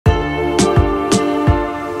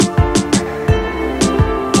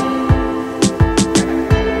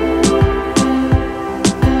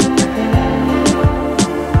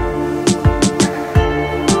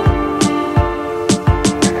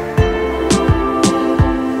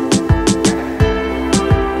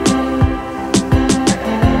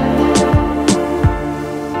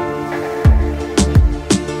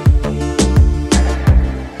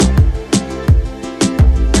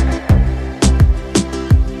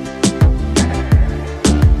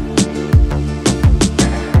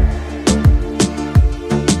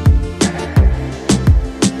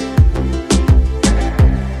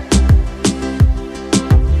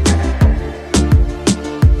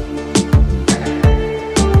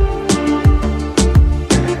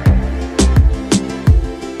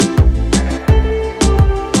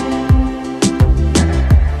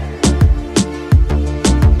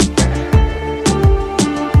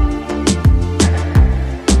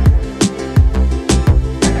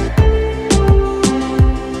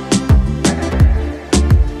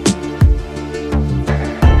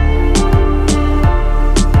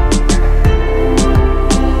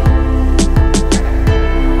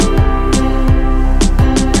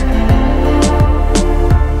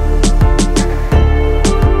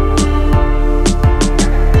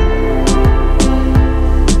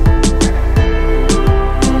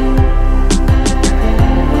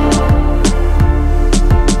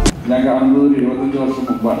കാണുന്നത് 25 വർഷം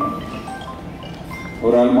മുമ്പാണ്.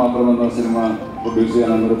 ഒരാൾ മാത്രം എന്ന സിനിമ പ്രൊഡ്യൂസ്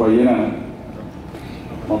ചെയ്യാനൊരു പയ്യനാണ്.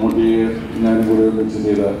 മമ്മൂട്ടി ഞാനും കൂടെ വെച്ച്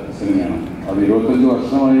ചെയ്ത സിനിമയാണ്. അത് 25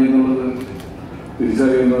 വർഷമായി എന്നുള്ളത്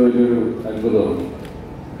തിരിച്ചറിയുന്നത് വലിയൊരു അത്ഭുതമാണ്.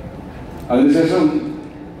 അതിനുശേഷം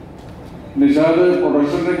നിഷാദ്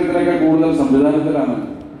പ്രൊഡക്ഷൻ രംഗത്തിനൊക്കെ കൂടുതൽ സംവിധാനത്തിലാണ്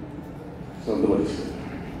ശ്രദ്ധ പഠിച്ചത്.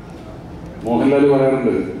 മോഹൻലാൽ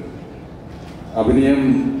പറയാറുണ്ട്, അഭിനയം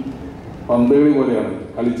പന്തുകളി പോലെയാണ്,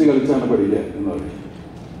 കളിച്ചാണ് പഠിക്കുക എന്ന് പറയും.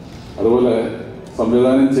 അതുപോലെ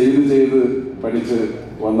സംവിധാനം ചെയ്ത് പഠിച്ച്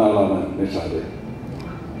വന്ന ആളാണ് നിഷാദ്.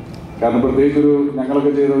 കാരണം പ്രത്യേകിച്ചൊരു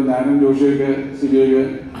ഞങ്ങളൊക്കെ ചെയ്തത്, ഞാനും ജോഷിയൊക്കെ സിബിയൊക്കെ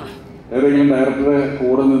ഏതെങ്കിലും ഡയറക്ടറെ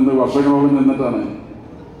കൂടെ നിന്ന് വർഷങ്ങളോളം നിന്നിട്ടാണ്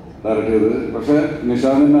ഡയറക്റ്റ് ചെയ്തത്. പക്ഷെ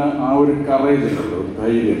നിഷാദിന് ആ ഒരു കറേജ് ഉണ്ടല്ലോ, ഒരു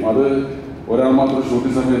ധൈര്യം, അത് ഒരാൾ മാത്രം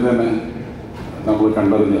ഷൂട്ടിംഗ് സമയത്ത് തന്നെ നമ്മൾ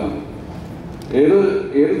കണ്ടറിഞ്ഞതാണ്. ഏത്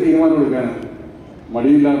തീരുമാനം എടുക്കാനും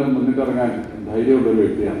മടിയില്ലാതെ മുന്നിട്ടിറങ്ങാൻ ധൈര്യമുള്ളൊരു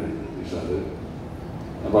വ്യക്തിയാണ് നിഷാദ്.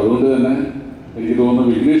 അപ്പം അതുകൊണ്ട് തന്നെ എനിക്ക്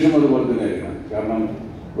തോന്നുന്നു വിഘ്നേഷും അതുപോലെ തന്നെ ആയിരിക്കണം. കാരണം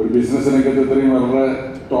ഒരു ബിസിനസ് രംഗത്ത് ഇത്രയും വളരെ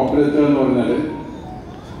ടോപ്പിലെത്തുക എന്ന് പറഞ്ഞാൽ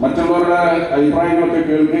മറ്റുള്ളവരുടെ അഭിപ്രായങ്ങളൊക്കെ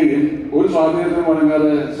കേൾക്കുകയും ഒരു സ്വാധീനത്തിന്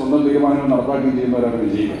മുടങ്ങാതെ സ്വന്തം തീരുമാനങ്ങൾ നടപ്പാക്കുകയും ചെയ്യുന്നവരാണ്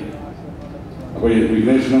വിജയിക്കുക. അപ്പോൾ ഈ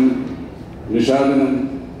വിഘ്നേഷിനും നിഷാദിനും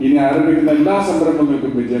ഇനി ആരംഭിക്കുന്ന എല്ലാ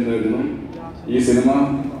സംരംഭങ്ങൾക്കും വിജയം നേടുന്നു. ഈ സിനിമ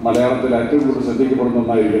മലയാളത്തിൽ ഏറ്റവും കൂടുതൽ ശ്രദ്ധിക്കപ്പെടുന്ന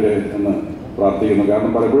ഒന്നായിരിക്കട്ടെ എന്ന് പ്രാർത്ഥിക്കുന്നു.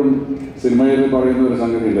 കാരണം പലപ്പോഴും സിനിമയിൽ പറയുന്ന ഒരു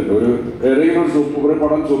സംഗതി ഉണ്ടല്ലോ, ഏതെങ്കിലും ഒരു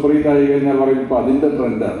പടം സൂപ്പർ ഹിറ്റ് ആയി കഴിഞ്ഞാൽ പറയും ഇപ്പം അതിൻ്റെ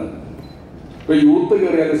ട്രെൻഡാണ്, ഇപ്പം യൂത്ത്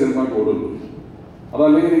കയറിയാലേ സിനിമ കൂടുള്ളൂ,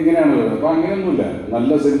 അതല്ലെങ്കിൽ ഇങ്ങനെയാണ് വരുന്നത്. അപ്പം അങ്ങനെയൊന്നുമില്ല.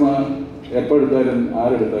 നല്ല സിനിമ എപ്പോൾ എടുത്താലും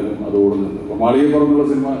ആരെടുത്താലും അത് ഓടുന്നുണ്ട്. അപ്പോൾ മാളികപ്പുറത്തുള്ള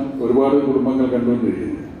സിനിമ ഒരുപാട് കുടുംബങ്ങൾ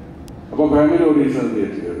കണ്ടുകൊണ്ടിരിക്കുന്നു. അപ്പോൾ ഫാമിലി ഓഡിയൻസ് അത്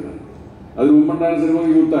തിയേറ്ററിൽ വരുന്നത്. അതിന് മുമ്പുണ്ടായ സിനിമ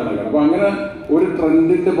യൂത്താണ്. കാരണം അപ്പം അങ്ങനെ ഒരു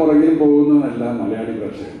ട്രെൻഡിൻ്റെ പുറകിൽ പോകുന്നതല്ല മലയാളി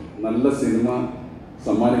പ്രേക്ഷകർ. നല്ല സിനിമ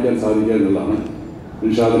സമ്മാനിക്കാൻ സാധിക്കുക എന്നുള്ളതാണ്.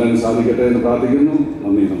 നിഷാദിന് സാധിക്കട്ടെ എന്ന് പ്രാർത്ഥിക്കുന്നു.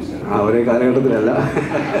 നന്ദി, നമസ്കാരം. ഒരേ കാലഘട്ടത്തിലല്ല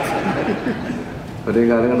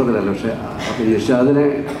പക്ഷേ അപ്പം നിഷാദിനെ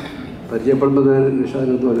പരിചയപ്പെടുമ്പോൾ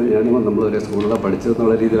നിഷാദിനെന്ന് പറഞ്ഞാൽ ഞാനും നമ്മൾ ഒരേ സ്കൂളിലാണ്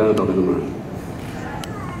പഠിച്ചതെന്നുള്ള രീതിയിലാണ് തുടങ്ങുന്നത്.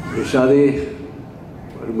 നിഷാദ്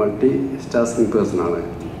ഒരു മൾട്ടി സ്റ്റാസ്കിംഗ് പേഴ്സണാണ്.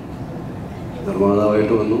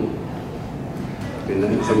 നിർമ്മാതാവായിട്ട് വന്നു, പിന്നെ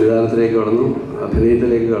സംവിധാനത്തിലേക്ക് കടന്നു,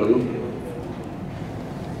 അഭിനയത്തിലേക്ക് കടന്നു.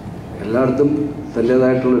 എല്ലായിടത്തും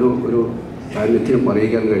തൻ്റേതായിട്ടുള്ളൊരു സാന്നിധ്യം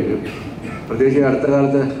അറിയിക്കാൻ കഴിഞ്ഞു. പ്രത്യേകിച്ച് അടുത്ത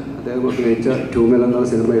കാലത്ത് അദ്ദേഹം അഭിനയിച്ച ട്യൂമെൽ എന്ന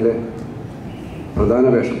സിനിമയിലെ പ്രധാന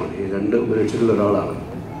വേഷമാണ്. ഈ രണ്ട് മനുഷ്യരിൽ ഒരാളാണ്.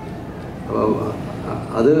 അപ്പോൾ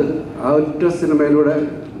അത് ആ ഒറ്റ സിനിമയിലൂടെ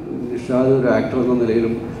നിഷാദ് ഒരു ആക്ടർ എന്ന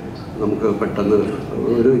നിലയിലും നമുക്ക് പെട്ടെന്ന്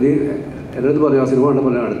ഇനി എന്നോട് പറയാം, ആ സിനിമ കണ്ട്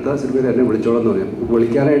പറയാം, അടുത്ത സിനിമയിൽ എന്നെ വിളിച്ചോളാം എന്ന് പറയാം.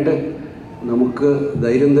 വിളിക്കാനായിട്ട് നമുക്ക്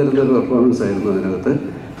ധൈര്യം തരുന്നൊരു പെർഫോമൻസ് ആയിരുന്നു അതിനകത്ത്.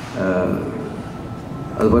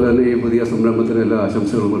 അതുപോലെ തന്നെ ഈ പുതിയ സംരംഭത്തിന് എല്ലാ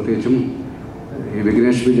ആശംസകളും. പ്രത്യേകിച്ചും ഈ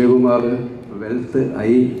വിഘ്നേഷ് വിജയകുമാർ വെൽത്ത്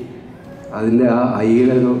അതിൻ്റെ ആ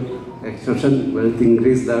ഐയുടെ ഒരു എക്സ്പ്രഷൻ വെൽത്ത്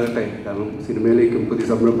ഇൻക്രീസ്ഡ് ആകട്ടെ. കാരണം സിനിമയിലേക്കും പുതിയ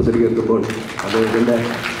സംരംഭത്തിലേക്ക് എത്തുമ്പോൾ അദ്ദേഹത്തിൻ്റെ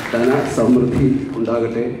ധന സമൃദ്ധി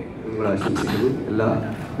ഉണ്ടാകട്ടെ എന്ന് ആശംസിക്കുന്നു. എല്ലാ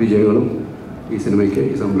വിജയങ്ങളും ഈ സിനിമയ്ക്ക്,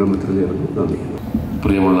 ഈ സംരംഭത്തിന് നേരുന്നു. നന്ദി.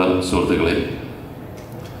 പ്രിയമുള്ള സുഹൃത്തുക്കളെ,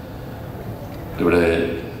 ഇവിടെ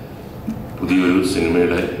പുതിയൊരു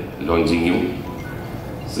സിനിമയുടെ ലോഞ്ചിങ്ങും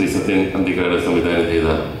ശ്രീ സത്യൻ അന്തിക്കാട് സംവിധാനം ചെയ്ത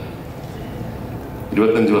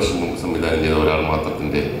 25 വർഷം മുമ്പ് സംവിധാനം ചെയ്ത ഒരാൾ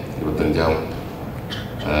മാത്രത്തിൻ്റെ 25ാം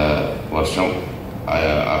വർഷം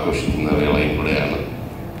ആഘോഷിക്കുന്ന വേളയും കൂടെയാണ്.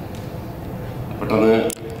 പെട്ടെന്ന്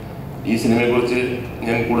ഈ സിനിമയെക്കുറിച്ച്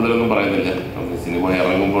ഞാൻ കൂടുതലൊന്നും പറയുന്നില്ല, സിനിമ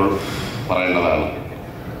ഇറങ്ങുമ്പോൾ പറയേണ്ടതാണ്.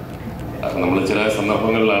 നമ്മൾ ചില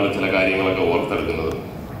സന്ദർഭങ്ങളിലാണ് ചില കാര്യങ്ങളൊക്കെ ഓർത്തെടുക്കുന്നത്.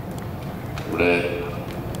 ഇവിടെ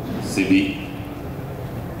സിബി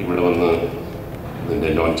ഇവിടെ വന്ന് ഇതിൻ്റെ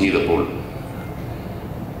ലോഞ്ച് ചെയ്തപ്പോൾ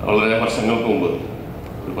വളരെ വർഷങ്ങൾക്ക് മുമ്പ്,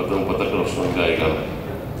 ഒരു 10-38 വർഷമൊക്കെ ആയി കാണും,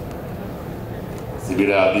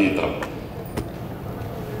 സിബിയുടെ ആദ്യ ചിത്രം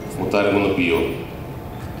മുത്താരംകുന്ന് പിയോ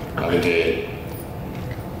അതിൻ്റെ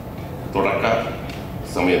തുടക്ക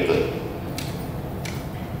സമയത്ത്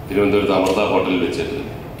തിരുവനന്തപുരത്ത് അമൃത ഹോട്ടലിൽ വെച്ചിട്ട്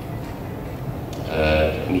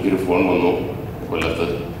എനിക്കൊരു ഫോൺ വന്നു, കൊല്ലത്ത്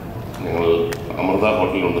ഞങ്ങൾ അമൃത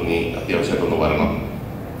ഹോട്ടലിലുണ്ട്, നീ അത്യാവശ്യമായിട്ടൊന്ന് വരണം.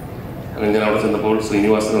 അങ്ങനെ ഞാൻ അവിടെ ചെന്നപ്പോൾ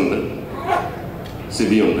ശ്രീനിവാസനുണ്ട്,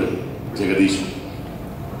 സിബിയുണ്ട്, ജഗദീഷും.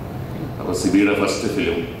 അപ്പോൾ സിബിയുടെ ഫസ്റ്റ്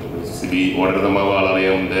ഫിലിം, സിബി ഓടരുതമാവ്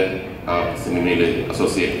ആളറിയാമിൻ്റെ ആ സിനിമയിൽ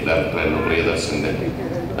അസോസിയേറ്റ് ഡയറക്ടറായിരുന്നു പ്രിയദർശൻ്റെ.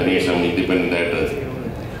 അതിനുശേഷം ഇൻഡിപെൻഡൻ്റായിട്ട്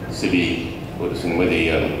സിബി ഒരു സിനിമ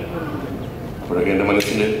ചെയ്യുകയാണ്. അപ്പോഴൊക്കെ എൻ്റെ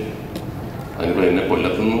മനസ്സിൽ അതിനിപ്പോൾ എന്നെ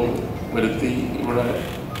കൊല്ലത്തുനിന്ന് വരുത്തി ഇവിടെ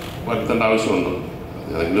വരുത്തേണ്ട ആവശ്യമുണ്ടോ,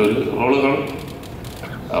 അതിൻ്റെ ഒരു റോള് കാണും.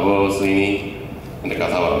 അപ്പോൾ ശ്രീനി എൻ്റെ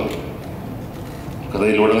കഥ പറഞ്ഞു.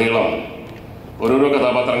 കഥയിലുടനീളം ഓരോരോ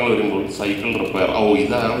കഥാപാത്രങ്ങൾ വരുമ്പോൾ സൈക്കിൾ റിപ്പയർ,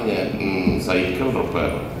 ഇതാണ് ഞാൻ സൈക്കിൾ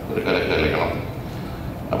റിപ്പയർ, ഒരു കലക്കണം.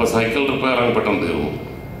 അപ്പോൾ സൈക്കിൾ റിപ്പയർ അങ്ങ് പെട്ടെന്ന് തീർന്നു.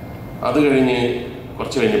 അത് കഴിഞ്ഞ്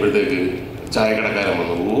കുറച്ച് കഴിഞ്ഞപ്പോഴത്തേക്ക് ചായക്കടക്കാരൻ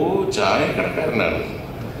വന്നു. ചായക്കടക്കാരനാണ്.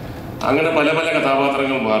 അങ്ങനെ പല പല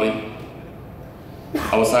കഥാപാത്രങ്ങൾ മാറി.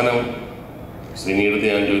 അവസാനം ശ്രീനിയുടെ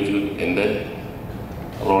ഞാൻ ചോദിച്ചു, എൻ്റെ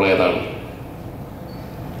റോൾ ഏതാണ്?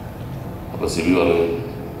 അപ്പോൾ സിബി പറഞ്ഞു,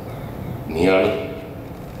 നീയാണ്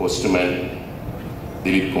പോസ്റ്റ്മാൻ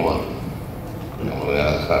ദിലീപ് കുമാർ. ഞാൻ പറഞ്ഞ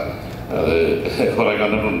അത് കുറേ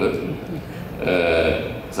കണ്ടിട്ടുണ്ട്,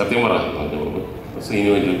 സത്യം പറ. ശ്രീനി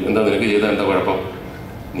ചോദിച്ചു, എന്താ നിനക്ക് ചെയ്താൽ എന്താ കുഴപ്പം,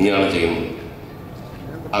 നീയാണ് ചെയ്യുന്നത്.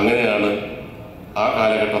 അങ്ങനെയാണ് ആ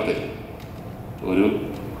കാലഘട്ടത്തിൽ ഒരു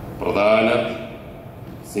പ്രധാന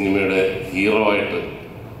സിനിമയുടെ ഹീറോ ആയിട്ട്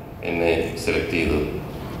എന്നെ സെലക്ട് ചെയ്തത്.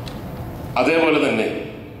 അതേപോലെ തന്നെ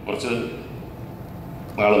കുറച്ച്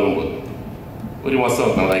നാൾ മുമ്പ്, ഒരു മാസം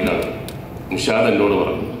നന്നായി കാണും, നിഷാദ് എന്നോട്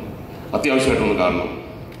പറഞ്ഞു അത്യാവശ്യമായിട്ടൊന്ന് കാണണം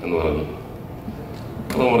എന്ന് പറഞ്ഞു.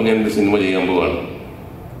 അപ്പോൾ പറഞ്ഞു ഞാൻ ഒരു സിനിമ ചെയ്യാൻ പോവാണ്.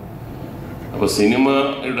 അപ്പോൾ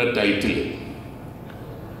സിനിമയുടെ ടൈറ്റിൽ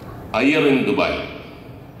അയ്യർ ഇൻ ദുബായ്.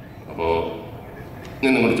 അപ്പോൾ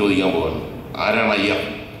ഞാൻ നിങ്ങളോട് ചോദിക്കാൻ പോവാണ്, ആരാണ് അയ്യർ?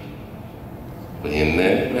 അപ്പം എന്നെ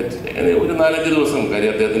ഒരു 4-5 ദിവസം,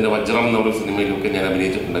 കാര്യം അദ്ദേഹത്തിൻ്റെ വജ്രം എന്നുള്ള സിനിമയിലൊക്കെ ഞാൻ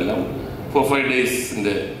അഭിനയിച്ചിട്ടുണ്ടെല്ലാം 4-5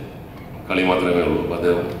 ഡേയ്സിൻ്റെ കളി മാത്രമേ ഉള്ളൂ. അപ്പോൾ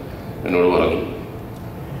അദ്ദേഹം എന്നോട് പറഞ്ഞു,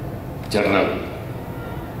 ചേട്ടനാണ്.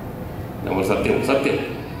 നമ്മൾ സത്യം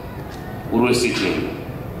ഉർവശി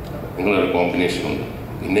നിങ്ങളൊരു കോമ്പിനേഷൻ ഉണ്ട്,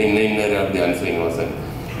 പിന്നെ ഇന്ന ധ്യാൻ ശ്രീനിവാസൻ,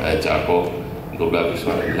 ചാക്കോ,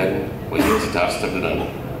 ദുർഗാകൃഷ്ണൻ, എല്ലാവരും വലിയ സ്റ്റാർ സ്റ്റഡാണ്.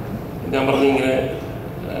 ഞാൻ പറഞ്ഞു ഇങ്ങനെ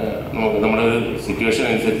നമുക്ക് നമ്മുടെ ഒരു സിറ്റുവേഷൻ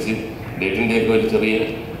അനുസരിച്ച് ഡേറ്റിൻ്റെയൊക്കെ ഒരു ചെറിയ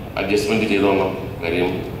അഡ്ജസ്റ്റ്മെൻറ്റ് ചെയ്തോളാം, കാര്യം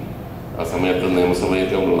ആ സമയത്ത്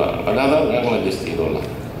നിയമസഭയൊക്കെ ഉള്ള, അല്ലാതെ ഞങ്ങൾ അഡ്ജസ്റ്റ് ചെയ്തോളാം.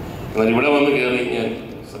 എന്നാൽ ഇവിടെ വന്ന് കയറി ഞാൻ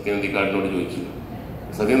സത്യനന്ദിക്കാടിനോട് ചോദിച്ചു.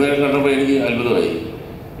 സത്യനന്ദിക്കാട് കണ്ടപ്പോൾ എനിക്ക് അത്ഭുതമായി.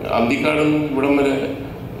 അന്തിക്കാട് ഇവിടം വരെ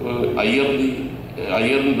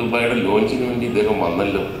അയ്യർ ദുബായിയുടെ ലോഞ്ചിന് വേണ്ടി ഇദ്ദേഹം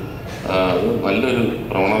വന്നല്ലോ, അത് നല്ലൊരു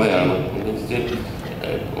പ്രവണതയാണ്.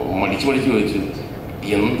 മടിച്ച് ചോദിച്ചു,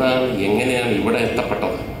 എന്താണ്, എങ്ങനെയാണ് ഇവിടെ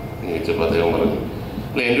എത്തപ്പെട്ടത് എന്ന് ചോദിച്ചപ്പോൾ അദ്ദേഹം പറഞ്ഞു,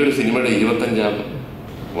 അല്ല എൻ്റെ ഒരു സിനിമയുടെ 25ാം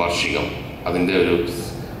വാർഷികം, അതിൻ്റെ ഒരു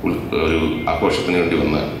ആഘോഷത്തിന് വേണ്ടി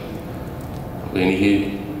വന്നതാണ്. അപ്പോൾ എനിക്ക്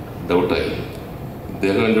ഡൗട്ടായി.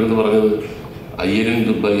 ഇദ്ദേഹം എൻ്റെ അടുത്ത് പറഞ്ഞത് അയ്യരൻ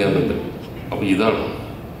ദുബായ് ആണെന്നുണ്ട്. അപ്പോൾ ഇതാണ്,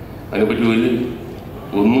 അതിനെപ്പറ്റി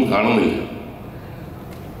ഒന്നും കാണുന്നില്ല.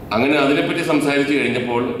 അങ്ങനെ അതിനെപ്പറ്റി സംസാരിച്ച്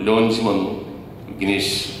കഴിഞ്ഞപ്പോൾ ലോഞ്ച് വന്നു.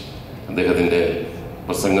 ഗിനീഷ് അദ്ദേഹത്തിൻ്റെ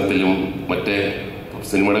പ്രസംഗത്തിലും മറ്റേ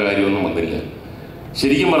സിനിമയുടെ കാര്യമൊന്നും വന്നില്ല.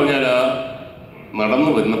 ശരിക്കും പറഞ്ഞാൽ ആ നടന്നു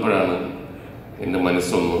വരുന്നപ്പോഴാണ് എൻ്റെ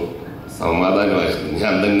മനസ്സൊന്ന് സമാധാനമായത്.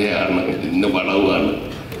 ഞാൻ തന്നെയാണ്, ഇന്ന പടവുമാണ്.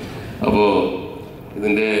 അപ്പോൾ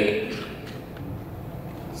ഇതിൻ്റെ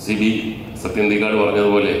സിബി സത്യനന്ദിക്കാട്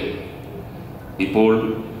പറഞ്ഞതുപോലെ ഇപ്പോൾ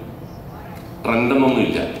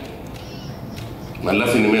ട്രെൻഡൊന്നുമില്ല. നല്ല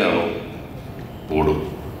സിനിമയാണോ ഓടും.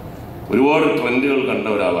 ഒരുപാട് ട്രെൻഡുകൾ കണ്ട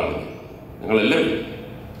ഒരാളാണ് ഞങ്ങളെല്ലാവരും.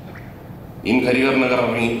 ഇൻ ഹരിഹർ നഗർ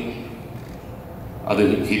ഇറങ്ങി അത്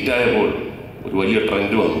ഹിറ്റായപ്പോൾ ഒരു വലിയ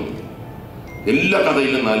ട്രെൻഡ് വന്നു. എല്ലാ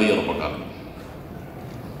കഥയിലും 4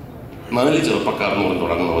 ചെറുപ്പക്കാർ എന്ന് പറഞ്ഞ്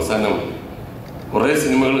തുടങ്ങുന്നു. അവസാനം കുറേ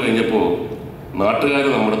സിനിമകൾ കഴിഞ്ഞപ്പോൾ നാട്ടുകാർ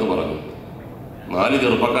നമ്മുടെ അടുത്ത് പറഞ്ഞു, 4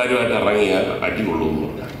 ചെറുപ്പക്കാരുമായിട്ട് ഇറങ്ങിയാൽ അടികൊള്ളുമെന്ന്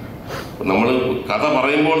പറഞ്ഞു. നമ്മൾ കഥ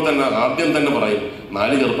പറയുമ്പോൾ തന്നെ ആദ്യം തന്നെ പറയും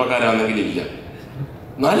 4 ചെറുപ്പക്കാരാണെങ്കിൽ ഇല്ല,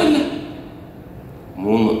 4 അല്ല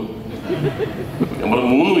 3. നമ്മൾ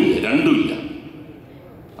 3 ഇല്ല, 2 ഇല്ല.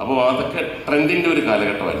 അപ്പോൾ അതൊക്കെ ട്രെൻഡിൻ്റെ ഒരു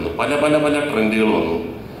കാലഘട്ടമായിരുന്നു. പല പല പല ട്രെൻഡുകൾ വന്നു.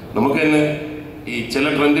 നമുക്ക് തന്നെ ഈ ചില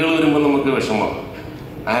ട്രെൻഡുകൾ വരുമ്പോൾ നമുക്ക് വിഷമമാണ്.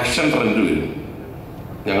 ആക്ഷൻ ട്രെൻഡ് വരും,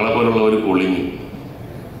 ഞങ്ങളെപ്പോലുള്ള ഒരു പൊളിഞ്ഞ്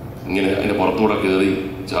ഇങ്ങനെ അതിൻ്റെ പുറത്തുകൂടെ കയറി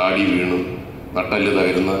ചാടി വീണ് നട്ടല്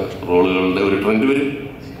തകരുന്ന റോളുകളുടെ ഒരു ട്രെൻഡ് വരും.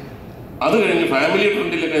 അത് കഴിഞ്ഞ് ഫാമിലി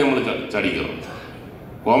ട്രെൻഡിലൊക്കെ നമ്മൾ ചാടി കയറും,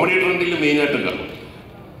 കോമഡി ട്രെൻഡിൽ മെയിനായിട്ട് കയറും.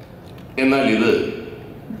 എന്നാൽ ഇത്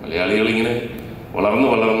മലയാളികളിങ്ങനെ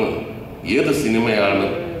വളർന്ന് ഏത് സിനിമയാണ്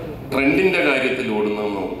ട്രെൻഡിൻ്റെ കാര്യത്തിൽ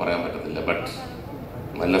ഓടുന്നതെന്ന് നമുക്ക് പറയാൻ പറ്റത്തില്ല. ബട്ട്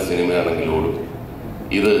നല്ല സിനിമയാണെങ്കിൽ ഓടും.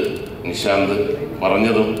 ഇത് നിഷാന്ത്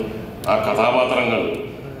പറഞ്ഞതും ആ കഥാപാത്രങ്ങൾ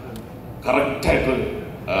കറക്റ്റായിട്ട്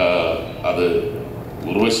അത്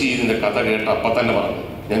ഉർവശി ഇതിൻ്റെ കഥ കേട്ട് അപ്പം തന്നെ പറഞ്ഞു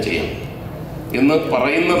ഞാൻ ചെയ്യാം എന്ന്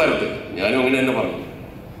പറയുന്ന തരത്തിൽ ഞാനും അങ്ങനെ തന്നെ പറഞ്ഞു.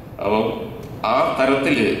 അപ്പം ആ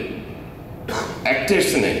തരത്തിൽ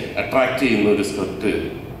ആക്ടേഴ്സിനെ അട്രാക്റ്റ് ചെയ്യുന്ന ഒരു സ്ക്രിപ്റ്റ്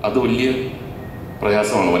അത് വലിയ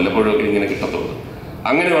പ്രയാസമാണ്, വല്ലപ്പോഴൊക്കെ ഇങ്ങനെ കിട്ടത്തുള്ളൂ.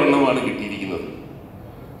 അങ്ങനെ ഒരെണ്ണമാണ് കിട്ടിയിരിക്കുന്നത്.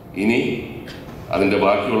 ഇനി അതിൻ്റെ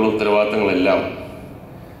ബാക്കിയുള്ള ഉത്തരവാദിത്തങ്ങളെല്ലാം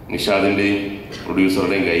നിഷാദിൻ്റെയും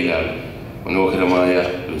പ്രൊഡ്യൂസറുടെയും കയ്യിലാണ്. മനോഹരമായ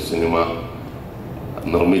ഒരു സിനിമ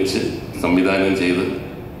നിർമ്മിച്ച് സംവിധാനം ചെയ്ത്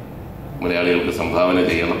മലയാളികൾക്ക് സംഭാവന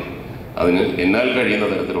ചെയ്യണം. അതിന് എന്നാൽ കഴിയുന്ന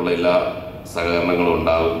തരത്തിലുള്ള എല്ലാ സഹകരണങ്ങളും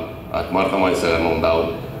ഉണ്ടാവും, ആത്മാർത്ഥമായ സഹകരണം ഉണ്ടാവും.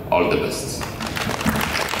 All the best.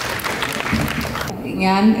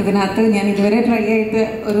 ഞാൻ ഇതുവരെ ട്രൈ ചെയ്ത്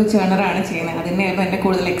ഒരു ജേണറാണ് ചെയ്യുന്നത്. അതിനെയായിരുന്നു എന്നെ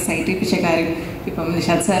കൂടുതൽ എക്സൈറ്റ് ചെയ്യിപ്പിച്ച കാര്യം. ഇപ്പം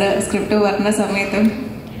നിഷാദ് സാറ് സ്ക്രിപ്റ്റ് പറഞ്ഞ സമയത്തും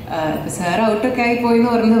സാർ ഔട്ടൊക്കെ ആയി പോയി എന്ന്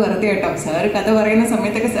പറഞ്ഞത് വെറുതെ കേട്ടോ. സാറ് കഥ പറയുന്ന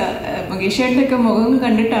സമയത്തൊക്കെ മുകേഷ് ചേട്ടൻ്റെയൊക്കെ മുഖം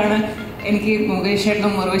കണ്ടിട്ടാണ് എനിക്ക് മുകേഷ്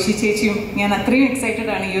ചേട്ടനും ഉർവശി ചേച്ചിയും ഞാൻ അത്രയും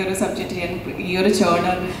എക്സൈറ്റഡ് ആണ് ഈ ഒരു സബ്ജക്റ്റ് ചെയ്യാൻ, ഈ ഒരു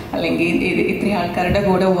ജേണർ അല്ലെങ്കിൽ ഇത്രയും ആൾക്കാരുടെ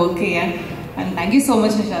കൂടെ വർക്ക് ചെയ്യാൻ. And thank you so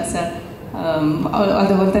much Nishad sir.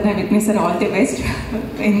 അതുപോലെ തന്നെ witness sir, all the best.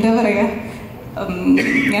 എന്താ പറയുക,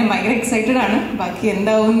 ഞാൻ ഭയങ്കര എക്സൈറ്റഡ് ആണ്. ബാക്കി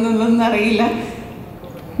എന്താവും എന്നുള്ളതൊന്നും അറിയില്ല,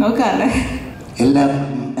 നോക്കാല്ലേ.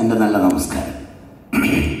 എല്ലാവർക്കും എൻ്റെ നല്ല നമസ്കാരം.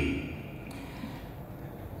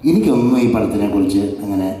 എനിക്കൊന്നും ഈ പടത്തിനെ കുറിച്ച്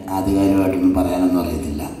അങ്ങനെ ആധികാരികമായിട്ടൊന്നും പറയാനൊന്നും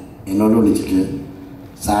അറിയത്തില്ല. എന്നോട് വിളിച്ചിട്ട്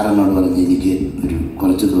സാറെന്നോട് പറഞ്ഞ് എനിക്ക്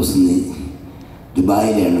കുറച്ച് ദിവസം നീ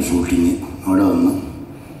ദുബായിലാണ് ഷൂട്ടിങ്, അവിടെ വന്ന്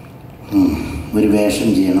ഒരു വേഷം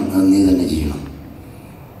ചെയ്യണം, അത് നീ തന്നെ ചെയ്യണം.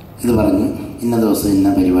 ഇത് പറഞ്ഞു ഇന്ന ദിവസം ഇന്ന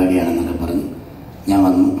പരിപാടിയാണെന്നൊക്കെ പറഞ്ഞു ഞാൻ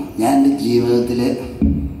വന്നു. ഞാൻ എൻ്റെ ജീവിതത്തിൽ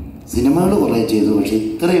സിനിമകൾ കുറേ ചെയ്തു, പക്ഷേ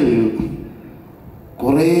ഇത്രയൊരു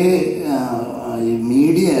കുറേ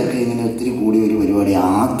മീഡിയ ഒക്കെ ഇങ്ങനെ ഒത്തിരി കൂടി ഒരു പരിപാടി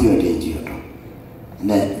ആദ്യമായിട്ട് ഞാൻ ചെയ്യും കേട്ടോ.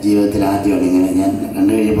 എൻ്റെ ജീവിതത്തിൽ ആദ്യമായിട്ട് ഇങ്ങനെ ഞാൻ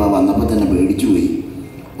കണ്ടു കഴിഞ്ഞപ്പോൾ വന്നപ്പോൾ തന്നെ പേടിച്ചു പോയി.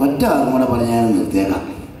 ഒറ്റ ആർക്കും കൂടെ പറഞ്ഞ് ഞാൻ നിർത്തിയേക്കാം.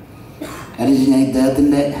 കാരണം വെച്ച് കഴിഞ്ഞാൽ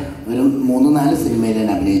ഇദ്ദേഹത്തിൻ്റെ ഒരു 3-4 സിനിമയിൽ ഞാൻ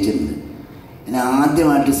അഭിനയിച്ചിട്ടുണ്ട്. എന്നെ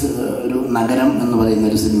ആദ്യമായിട്ട് ഒരു നഗരം എന്ന് പറയുന്ന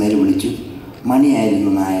ഒരു സിനിമയിൽ വിളിച്ചു.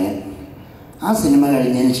 മണിയായിരുന്നു നായകൻ. ആ സിനിമ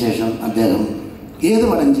കഴിഞ്ഞതിന് ശേഷം അദ്ദേഹം ഏത്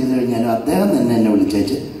പടം ചെയ്ത് കഴിഞ്ഞാലും അദ്ദേഹം തന്നെ എന്നെ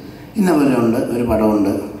വിളിച്ചേച്ച് ഇന്ന പോലെ ഉണ്ട്, ഒരു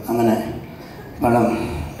പടമുണ്ട്. അങ്ങനെ പടം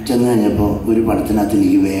ചെന്ന് കഴിഞ്ഞപ്പോൾ ഒരു പടത്തിനകത്ത്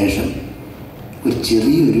എനിക്ക് വേഷം, ഒരു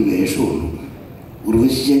ചെറിയൊരു വേഷമുള്ളൂ.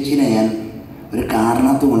 ഉർവശി ചേച്ചീനെ ഞാൻ ഒരു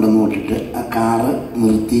കാറിനകത്ത് കൊണ്ടുവന്ന് വിട്ടിട്ട് ആ കാറ്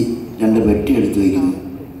നിർത്തി 2 പെട്ടി എടുത്ത് വയ്ക്കുന്നു.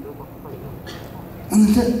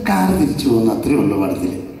 എന്നിട്ട് കാറ് തിരിച്ചു പോകുന്നു. അത്രയേ ഉള്ളൂ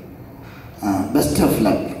പടത്തിൽ. Best of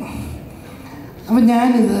luck. അപ്പം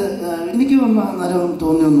ഞാനിത് എനിക്ക് അന്നേരം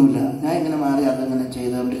തോന്നിയൊന്നുമില്ല. ഞാൻ ഇങ്ങനെ മാറി അതങ്ങനെ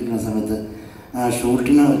ചെയ്തുകൊണ്ടിരിക്കുന്ന സമയത്ത്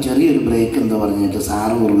ഷൂട്ടിന് ചെറിയൊരു ബ്രേക്ക് എന്തോ പറഞ്ഞിട്ട്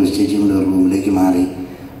സാറ് ഉർവശി ചേച്ചിയും കൂടെ ഒരു റൂമിലേക്ക് മാറി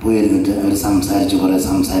പോയിരുന്നിട്ട് അവർ കുറേ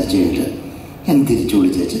സംസാരിച്ച് കഴിഞ്ഞിട്ട് ഞാൻ തിരിച്ചു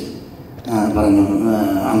വിളിച്ചേച്ച് പറഞ്ഞു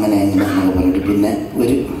അങ്ങനെ എന്നൊക്കെ പറഞ്ഞിട്ട് പിന്നെ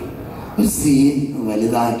ഒരു സീൻ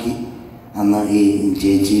വലുതാക്കി അന്ന് ഈ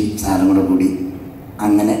ചേച്ചിയും സാറും കൂടെ കൂടി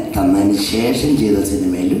അങ്ങനെ തന്നതിന് ശേഷം ചെയ്ത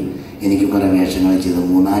സിനിമയിലും എനിക്ക് കുറേ വേഷങ്ങൾ ചെയ്ത്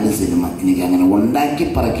 3-4 സിനിമ എനിക്ക് അങ്ങനെ ഉണ്ടാക്കി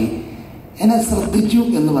പറക്കി എന്നെ ശ്രദ്ധിച്ചു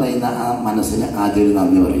എന്ന് പറയുന്ന ആ മനസ്സിന് ആദ്യം ഒരു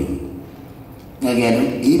നന്ദി പറയുന്നു. ഏതായാലും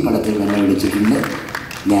ഈ പടത്തിൽ എന്നെ വിളിച്ചിട്ടുണ്ട്.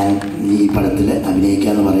 ഞാൻ ഈ പടത്തിൽ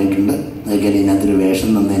അഭിനയിക്കാമെന്ന് പറഞ്ഞിട്ടുണ്ട്. ഏതായാലും ഇതിനകത്തൊരു വേഷം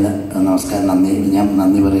തന്നതിന് ഞാൻ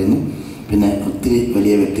നന്ദി പറയുന്നു. പിന്നെ ഒത്തിരി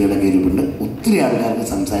വലിയ വ്യക്തികളൊക്കെ ഇരിപ്പുണ്ട്. ഒത്തിരി ആൾക്കാർക്ക്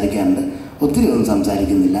സംസാരിക്കാനുണ്ട്. ഒത്തിരി ഒന്നും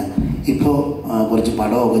സംസാരിക്കുന്നില്ല. ഇപ്പോൾ കുറച്ച്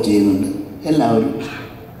പടമൊക്കെ ചെയ്യുന്നുണ്ട്. എല്ലാവരും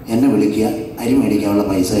എന്നെ വിളിക്കുക, അരി മേടിക്കാനുള്ള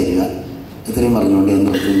പൈസ തരിക. ഇത്രയും പറഞ്ഞുകൊണ്ട് ഞാൻ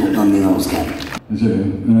നിർത്തുന്നു. നന്ദി, നമസ്കാരം. ശരി.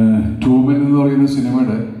 ട്യൂബൻ എന്ന് പറയുന്ന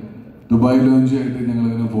സിനിമയുടെ ദുബായ് ലോഞ്ചായിട്ട്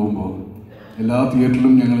ഞങ്ങളിങ്ങനെ പോകുമ്പോൾ എല്ലാ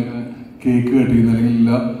തിയേറ്ററിലും ഞങ്ങളിങ്ങനെ കേക്ക് കട്ട് ചെയ്യുന്ന, അല്ലെങ്കിൽ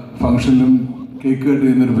എല്ലാ ഫംഗ്ഷനിലും കേക്ക് കട്ട്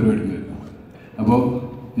ചെയ്യുന്നൊരു പരിപാടി ആയിരുന്നു. അപ്പോൾ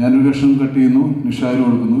ഞാനൊരു കഷ്ണം കട്ട് ചെയ്യുന്നു, നിഷാദിന്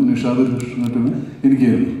കൊടുക്കുന്നു. നിഷാദ് ഒരു കഷ്ണം കട്ടുന്നു,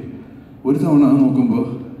 എനിക്കായിരുന്നു. ഒരു തവണ നോക്കുമ്പോൾ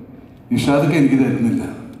നിഷാദൊക്കെ എനിക്ക് തരുന്നില്ല,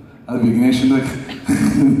 അത് വിഘ്നേഷിൻ്റെ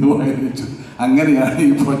വായിച്ചു. അങ്ങനെയാണ്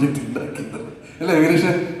ഈ പ്രോജക്റ്റ് ഉണ്ടാക്കിയത്. അല്ലേ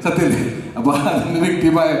വിഘ്നേഷ്? സത്യല്ലേ? അപ്പോൾ അതിൻ്റെ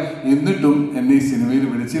വ്യക്തിമായ എന്നിട്ടും എന്നെ ഈ സിനിമയിൽ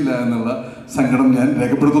വിളിച്ചില്ല എന്നുള്ള സങ്കടം ഞാൻ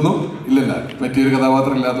രേഖപ്പെടുത്തുന്നു. ഇല്ലല്ല, പറ്റിയൊരു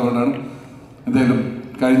കഥാപാത്രം ഇല്ലാത്തതുകൊണ്ടാണ്. എന്തായാലും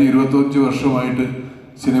കഴിഞ്ഞ 25 വർഷമായിട്ട്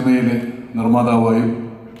സിനിമയിലെ നിർമ്മാതാവായും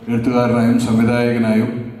എഴുത്തുകാരനായും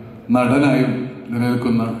സംവിധായകനായും നടനായും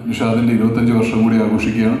നിലനിൽക്കുന്ന നിഷാദിൻ്റെ 25 വർഷം കൂടി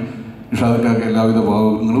ആഘോഷിക്കുകയാണ്. നിഷാദക്കാർക്ക് എല്ലാവിധ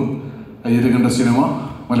ഭാവങ്ങളും. അയ്യർ കണ്ട സിനിമ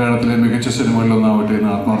മലയാളത്തിലെ മികച്ച സിനിമകളിലൊന്നാവട്ടെ എന്ന്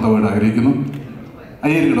ആത്മാർത്ഥമായിട്ട് ആഗ്രഹിക്കുന്നു.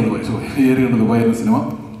 അയ്യർ കണ്ട ദുബായ് എന്ന സിനിമ.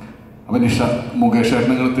 അപ്പം മുകേഷ്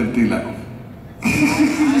ഏട്ടനങ്ങൾ തിരുത്തിയില്ല,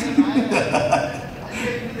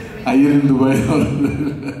 അയ്യർ ദുബായ്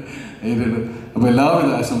അയ്യർ. അപ്പോൾ എല്ലാവിധ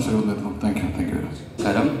ആശംസകളും തരുന്നു. Thank you very much.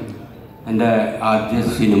 നമസ്കാരം. എൻ്റെ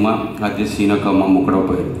ആദ്യ സീനൊക്കെ മമ്മൂക്കയുടെ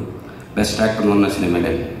പോയിരുന്നു, ബെസ്റ്റ് ആക്ടർ എന്ന് പറഞ്ഞ സിനിമയിൽ.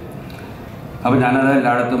 അപ്പോൾ ഞാനത്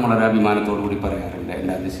എല്ലായിടത്തും വളരെ അഭിമാനത്തോടു കൂടി പറയാറുണ്ട്.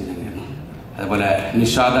 എൻ്റെ ആദ്യ സീൻ തന്നെയാണ്. അതുപോലെ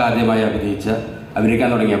നിഷാദ് ആദ്യമായി അഭിനയിക്കാൻ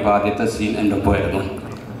തുടങ്ങിയപ്പോൾ ആദ്യത്തെ സീൻ എൻ്റെ ഒപ്പമായിരുന്നു.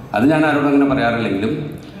 അത് ഞാൻ ആരോടും അങ്ങനെ പറയാറില്ലെങ്കിലും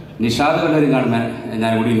നിഷാദ് വല്ലവരും കാണുമ്പോൾ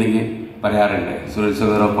ഞാൻ കൂടി ഉണ്ടെങ്കിൽ പറയാറുണ്ട്, സുനിൽ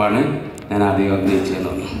സുഗറൊപ്പാണ് ഞാൻ ആദ്യം അഭിനയിച്ചതെന്ന്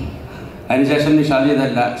പറഞ്ഞു. അതിനുശേഷം നിഷാദ് ചെയ്ത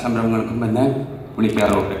എല്ലാ സംരംഭങ്ങൾക്കും എന്നെ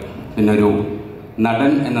വിളിക്കാറുണ്ട്. പിന്നെ ഒരു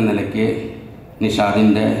നടൻ എന്ന നിലയ്ക്ക്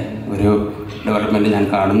നിഷാദിൻ്റെ ഒരു ഡെവലപ്മെൻറ്റ് ഞാൻ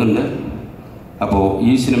കാണുന്നുണ്ട്. അപ്പോൾ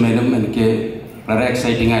ഈ സിനിമയിലും എനിക്ക് വളരെ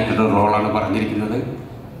എക്സൈറ്റിംഗ് ആയിട്ടുള്ള റോളാണ് പറഞ്ഞിരിക്കുന്നത്.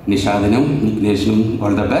 നിഷാദിനും വിഘ്നേഷിനും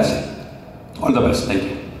all the best. Thank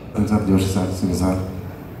you. Sir, Joshi sir, Sini sir,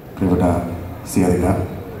 പ്രിയപ്പെട്ട സിയാദിക,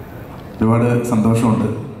 ഒരുപാട് സന്തോഷമുണ്ട്.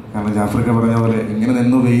 കാരണം ജാഫ്രിക്ക പറഞ്ഞ പോലെ ഇങ്ങനെ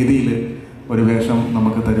നിന്ന് വേദിയിൽ ഒരു വേഷം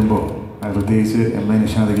നമുക്ക് തരുമ്പോൾ, പ്രത്യേകിച്ച് എം.എ.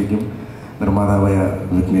 നിഷാദിക്കും നിർമ്മാതാവായ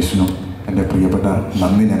വിഘ്നേഷിനും എൻ്റെ പ്രിയപ്പെട്ട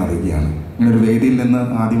നന്ദി ഞാൻ അറിയിക്കുകയാണ്. ഇങ്ങനൊരു വേദിയിൽ നിന്ന്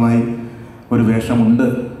ആദ്യമായി ഒരു വേഷമുണ്ട്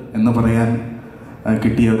എന്ന് പറയാൻ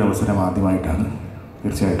കിട്ടിയ ഒരു അവസരം ആദ്യമായിട്ടാണ്.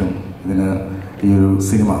 തീർച്ചയായിട്ടും ഇതിന് ഈ ഒരു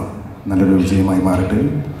സിനിമ നല്ലൊരു വിജയമായി മാറട്ടെ.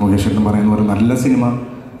 മുകേഷ് എന്ന് പറയുന്ന ഒരു നല്ല സിനിമ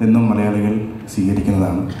എന്നും മലയാളികൾ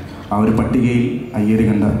സ്വീകരിക്കുന്നതാണ്. ആ ഒരു പട്ടികയിൽ അയ്യർ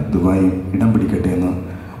കണ്ട ദുബായ് ഇടം പിടിക്കട്ടെ എന്ന്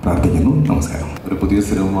പ്രാർത്ഥിക്കുന്നു. നമസ്കാരം. ഒരു പുതിയ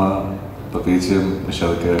സിനിമ, പ്രത്യേകിച്ച്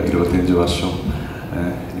നിഷാദൊക്കെ 25 വർഷം,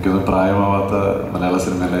 എനിക്കൊന്നും പ്രായമാവാത്ത മലയാള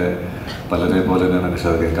സിനിമയിലെ പലരെ പോലെ തന്നെയാണ്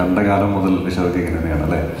നിഷാദൊക്കെ. കണ്ട കാലം മുതൽ നിഷാദൊക്കെ ഇങ്ങനെ തന്നെയാണ്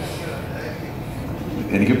അല്ലേ?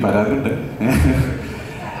 എനിക്ക് പരാതിയുണ്ട്.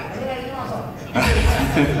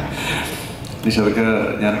 നിഷാദൊക്കെ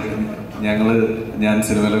ഞാൻ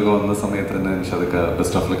സിനിമയിലൊക്കെ വന്ന സമയത്ത് തന്നെ നിഷാദൊക്കെ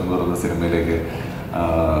ബെസ്റ്റ് ഓഫ് ലക്ക് എന്ന് പറയുന്ന സിനിമയിലേക്ക്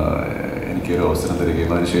എനിക്കൊരു അവസരം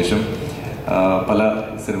തരികയും അതിനുശേഷം പല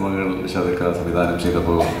സിനിമകൾ നിഷാദൊക്കെ സംവിധാനം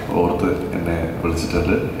ചെയ്തപ്പോൾ ഓർത്ത് എന്നെ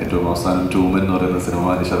വിളിച്ചിട്ടുണ്ട്. ഏറ്റവും അവസാനം ട്യൂമൻ എന്ന് പറയുന്ന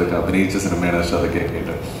സിനിമ നിഷാദൊക്കെ അഭിനയിച്ച സിനിമയാണ് നിഷാദൊക്കെ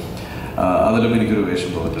ആയിട്ട്. അതിലും എനിക്കൊരു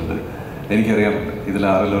വേഷം തോന്നിട്ടുണ്ട്. എനിക്കറിയാം ഇതിൽ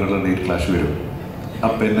ആരെല്ലാം ഡേറ്റ് ക്ലാഷ് വരും,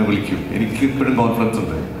 അപ്പം എന്നെ വിളിക്കും. എനിക്ക് ഇപ്പോഴും കോൺഫിഡൻസ്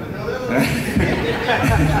ഉണ്ട്.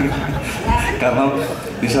 കാരണം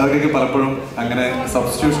നിഷാദൊക്കെ പലപ്പോഴും അങ്ങനെ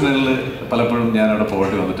സബ്സ്റ്റിറ്റ്യൂഷനിൽ പലപ്പോഴും ഞാൻ അവിടെ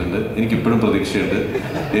പോകേണ്ടി വന്നിട്ടുണ്ട്. എനിക്കിപ്പോഴും പ്രതീക്ഷയുണ്ട്.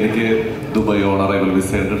 എനിക്ക് Dubai on arrival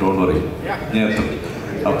വിസയുണ്ട്, don't worry, ഞാൻ എത്തും.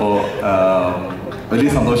 അപ്പോൾ വലിയ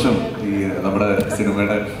സന്തോഷം. ഈ നമ്മുടെ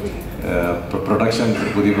സിനിമയുടെ പ്രൊഡക്ഷൻ,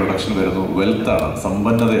 പുതിയ പ്രൊഡക്ഷൻ വരുന്നു. വെൽത്താണ്,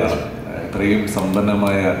 സമ്പന്നതയാണ്. ഇത്രയും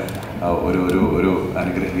സമ്പന്നമായ ഒരു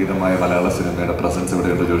അനുഗ്രഹീതമായ മലയാള സിനിമയുടെ പ്രസൻസ്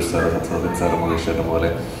ഇവിടെയുണ്ട്. ജോഷി സാർ, സത്യൻ സാർ, മുകേഷ് ചേട്ടൻ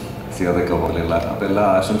പോലെ, സിയാദൊക്കെ പോലെയുള്ള. അപ്പോൾ എല്ലാ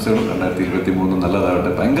ആശംസകളും 2023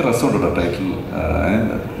 നല്ലതാവട്ടെ. ഭയങ്കര രസമുണ്ട് കേട്ടോ ടൈറ്റിൽ.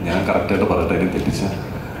 ഞാൻ കറക്റ്റായിട്ട് പറയട്ടെ, എനിക്ക് തെറ്റിച്ച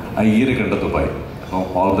അയ്യർ കണ്ട ദുബായ്.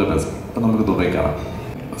 All the best. അപ്പം നമുക്ക് ദുബായ് കാണാം.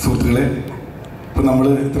 സുഹൃത്തുക്കളെ, ഇപ്പം നമ്മൾ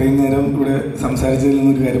ഇത്രയും നേരം ഇവിടെ സംസാരിച്ചതിൽ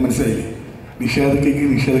നിന്നൊരു കാര്യം മനസ്സിലായില്ലേ?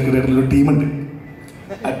 നിഷാദക്കയുടെ ടീമുണ്ട്.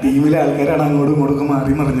 ആ ടീമിലെ ആൾക്കാരാണ് അങ്ങോട്ടും ഇങ്ങോട്ടും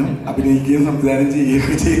മാറി മറിഞ്ഞും അഭിനയിക്കുകയും സംവിധാനം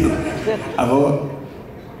ചെയ്യുകയൊക്കെ ചെയ്യുന്നത്. അപ്പോൾ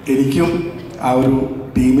എനിക്കും ആ ഒരു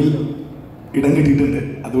ടീമിൽ ഇടം കിട്ടിയിട്ടുണ്ട്.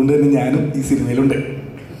 അതുകൊണ്ട് തന്നെ ഞാനും ഈ സിനിമയിലുണ്ട്.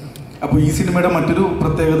 അപ്പോൾ ഈ സിനിമയുടെ മറ്റൊരു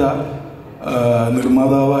പ്രത്യേകത,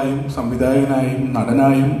 നിർമ്മാതാവായും സംവിധായകനായും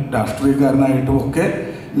നടനായും രാഷ്ട്രീയക്കാരനായിട്ടും ഒക്കെ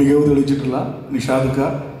മികവ് തെളിയിച്ചിട്ടുള്ള നിഷാദ്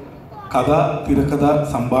കഥ, തിരക്കഥ,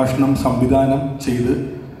 സംഭാഷണം, സംവിധാനം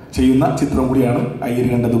ചെയ്യുന്ന ചിത്രം കൂടിയാണ് അയ്യർ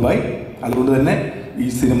കണ്ട ദുബായ്. അതുകൊണ്ട് തന്നെ ഈ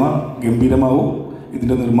സിനിമ ഗംഭീരമാവും.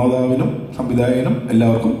 ഇതിൻ്റെ നിർമ്മാതാവിനും സംവിധായകനും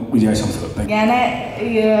എല്ലാവർക്കും വിജയാശംസകൾ. ഞാൻ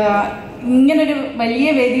ഇങ്ങനൊരു വലിയ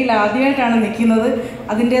വേദിയിൽ ആദ്യമായിട്ടാണ് നിൽക്കുന്നത്.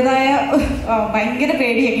 അതിൻ്റെതായ ഭയങ്കര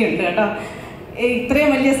പേടിയൊക്കെ ഉണ്ട് കേട്ടോ.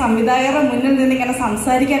 ഇത്രയും വലിയ സംവിധായകരുടെ മുന്നിൽ നിന്ന് ഇങ്ങനെ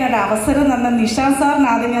സംസാരിക്കാൻ ഒരു അവസരം തന്ന നിഷാദ് സാറിന്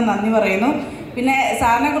ആദ്യം ഞാൻ നന്ദി പറയുന്നു. പിന്നെ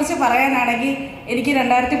സാറിനെ കുറിച്ച് പറയാനാണെങ്കിൽ എനിക്ക്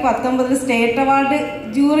 2019 state award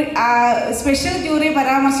jury special jury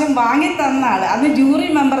പരാമർശം വാങ്ങിത്തന്ന ആൾ, അന്ന് ജൂറി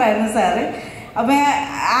മെമ്പറായിരുന്നു സാറ്. അപ്പം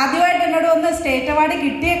ആദ്യമായിട്ട് എന്നോട് വന്ന് സ്റ്റേറ്റ് അവാർഡ്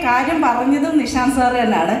കിട്ടിയ കാര്യം പറഞ്ഞതും നിഷാദ് സാറ്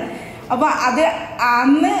തന്നെയാണ്. അപ്പോൾ അത്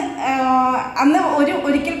അന്ന്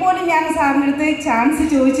ഒരിക്കൽ പോലും ഞാൻ സാറിൻ്റെ അടുത്ത് ചാൻസ്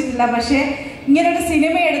ചോദിച്ചിട്ടില്ല. പക്ഷേ ഇങ്ങനൊരു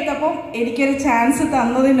സിനിമ എടുത്തപ്പം എനിക്കൊരു ചാൻസ്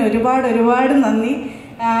തന്നതിന് ഒരുപാട് നന്ദി.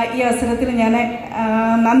 ഈ അവസരത്തിൽ ഞാൻ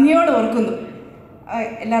നന്ദിയോട് ഓർക്കുന്നു.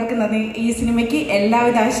 എല്ലാവർക്കും നന്ദി. ഈ സിനിമയ്ക്ക്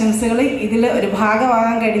എല്ലാവിധ ആശംസകളും. ഇതിൽ ഒരു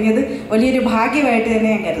ഭാഗമാകാൻ കഴിഞ്ഞത് വലിയൊരു ഭാഗ്യമായിട്ട് തന്നെ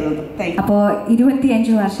ഞാൻ കരുതുന്നു. അപ്പോൾ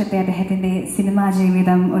 25 വർഷത്തെ അദ്ദേഹത്തിൻ്റെ സിനിമാ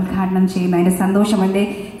ജീവിതം ഉദ്ഘാടനം ചെയ്യുന്ന അതിൻ്റെ സന്തോഷമൻ്റെ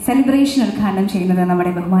സെലിബ്രേഷൻ ഉദ്ഘാടനം ചെയ്യുന്നത്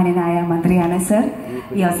നമ്മുടെ ബഹുമാനനായ മന്ത്രിയാണ്. സർ,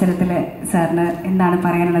 ഈ അവസരത്തിൽ സാറിന് എന്താണ്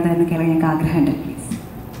പറയാനുള്ളത് എന്ന് കേൾക്കാൻ ഞങ്ങൾക്ക് ആഗ്രഹമുണ്ട്. പ്ലീസ്.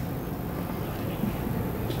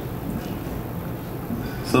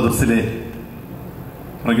 സദസ്സിലെ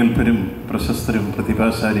പ്രഗത്ഭരും പ്രശസ്തരും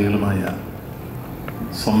പ്രതിഭാശാലികളുമായ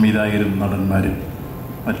സംവിധായകരും നടന്മാരും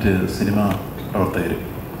മറ്റ് സിനിമാ പ്രവർത്തകരും,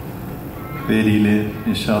 വേദിയിലെ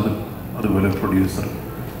നിഷാദും അതുപോലെ പ്രൊഡ്യൂസറും,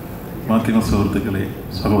 മാധ്യമ സുഹൃത്തുക്കളെ,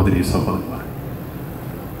 സഹോദരി സഹോദരന്മാർ,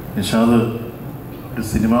 നിഷാദ് ഒരു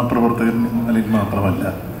സിനിമാ പ്രവർത്തകൻ എന്ന നിലയിൽ മാത്രമല്ല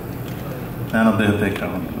ഞാൻ അദ്ദേഹത്തെ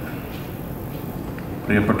കാണുന്നത്.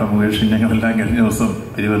 പ്രിയപ്പെട്ട മുകേഷ്, ഞങ്ങളെല്ലാം കഴിഞ്ഞ ദിവസം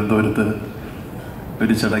തിരുവനന്തപുരത്ത്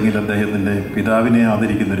ഒരു ചടങ്ങിൽ അദ്ദേഹത്തിൻ്റെ പിതാവിനെ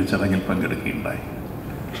ആദരിക്കുന്നൊരു ചടങ്ങിൽ പങ്കെടുക്കുകയുണ്ടായി.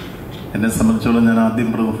 എന്നെ സംബന്ധിച്ചോളം ഞാൻ ആദ്യം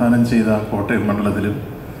പ്രതിനിധാനം ചെയ്ത കോട്ടയം മണ്ഡലത്തിലും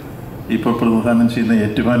ഇപ്പോൾ പ്രതിനിധാനം ചെയ്യുന്ന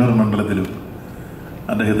ഏറ്റുമാനൂർ മണ്ഡലത്തിലും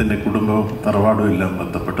അദ്ദേഹത്തിൻ്റെ കുടുംബവും തറവാടും എല്ലാം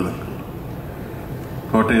ബന്ധപ്പെട്ട് നിൽക്കുന്നു.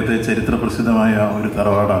 കോട്ടയത്തെ ചരിത്രപ്രസിദ്ധമായ ഒരു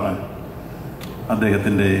തറവാടാണ്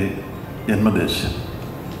അദ്ദേഹത്തിൻ്റെ ജന്മദേശം.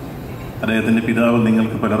 അദ്ദേഹത്തിൻ്റെ പിതാവ്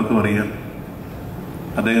നിങ്ങൾക്ക് പലർക്കും അറിയാം.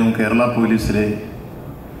 അദ്ദേഹം കേരള പോലീസിലെ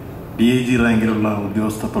DIG റാങ്കിലുള്ള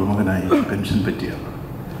ഉദ്യോഗസ്ഥ പ്രമുഖനായി പെൻഷൻ പറ്റിയാണ്.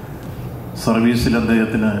 സർവീസിൽ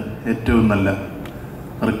അദ്ദേഹത്തിന് ഏറ്റവും നല്ല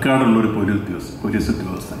റെക്കോർഡുള്ളൊരു പോലീസ്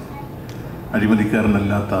ഉദ്യോഗസ്ഥൻ,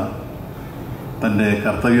 അഴിമതിക്കാരനല്ലാത്ത തൻ്റെ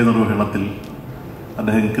കർത്തവ്യ നിർവഹണത്തിൽ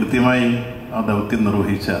അദ്ദേഹം കൃത്യമായി ആ ദൗത്യം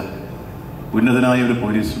നിർവഹിച്ച ഉന്നതനായ ഒരു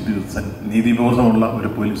പോലീസ് ഉദ്യോഗസ്ഥൻ, നീതിബോധമുള്ള ഒരു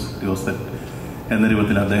പോലീസ് ഉദ്യോഗസ്ഥൻ എന്ന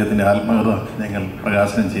രൂപത്തിൽ അദ്ദേഹത്തിൻ്റെ ആത്മകഥ ഞങ്ങൾ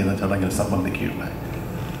പ്രകാശനം ചെയ്യുന്ന ചടങ്ങിൽ സംബന്ധിക്കുകയുണ്ടായി.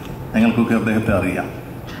 ഞങ്ങൾക്കൊക്കെ അദ്ദേഹത്തെ അറിയാം.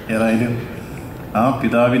 ഏതായാലും ആ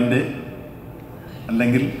പിതാവിൻ്റെ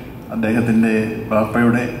അല്ലെങ്കിൽ അദ്ദേഹത്തിൻ്റെ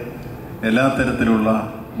ബാപ്പയുടെ എല്ലാ തരത്തിലുള്ള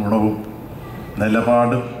ഗുണവും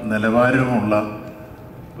നിലവാരവുമുള്ള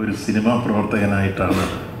ഒരു സിനിമാ പ്രവർത്തകനായിട്ടാണ്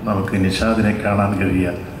നമുക്ക് നിഷാദിനെ കാണാൻ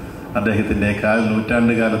കഴിയുക. അദ്ദേഹത്തിൻ്റെ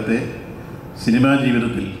നൂറ്റാണ്ട് കാലത്തെ സിനിമാ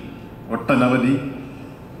ജീവിതത്തിൽ ഒട്ടനവധി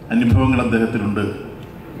അനുഭവങ്ങൾ അദ്ദേഹത്തിനുണ്ട്.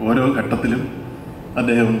 ഓരോ ഘട്ടത്തിലും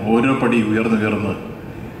അദ്ദേഹം ഓരോ പടി ഉയർന്നുയർന്ന്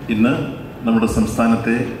ഇന്ന് നമ്മുടെ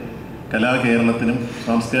സംസ്ഥാനത്തെ കലാകേരളത്തിനും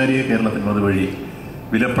സാംസ്കാരിക കേരളത്തിനും അതുവഴി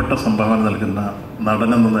വിലപ്പെട്ട സംഭാവന നൽകുന്ന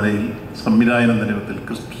നടനെന്ന നിലയിൽ, സംവിധായകൻ എന്ന രൂപത്തിൽ,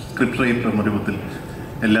 സ്ക്രിപ്റ്റ് റൈറ്റർ എന്ന രൂപത്തിൽ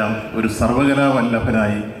എല്ലാം ഒരു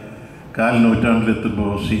സർവകലാവല്ലഭനായി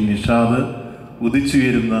നൂറ്റാണ്ടിലെത്തുമ്പോൾ ശ്രീ നിഷാദ്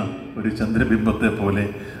ഉദിച്ചുയരുന്ന ഒരു ചന്ദ്രബിംബത്തെ പോലെ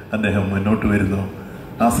അദ്ദേഹം മുന്നോട്ട് വരുന്നു.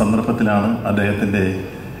 ആ സന്ദർഭത്തിലാണ് അദ്ദേഹത്തിൻ്റെ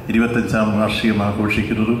 25ാം വാർഷികം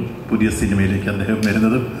ആഘോഷിക്കുന്നതും പുതിയ സിനിമയിലേക്ക് അദ്ദേഹം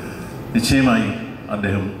വരുന്നതും. നിശ്ചയമായും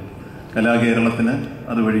അദ്ദേഹം കലാകേരളത്തിന്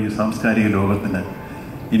അതുവഴി സാംസ്കാരിക ലോകത്തിന്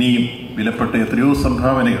ഇനിയും വിലപ്പെട്ട എത്രയോ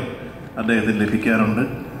സംഭാവനകൾ അദ്ദേഹത്തിന് ലഭിക്കാനുണ്ട്.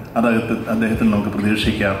 അദ്ദേഹത്തിന് നമുക്ക്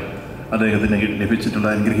പ്രതീക്ഷിക്കാം. അദ്ദേഹത്തിന് ലഭിച്ചിട്ടുള്ള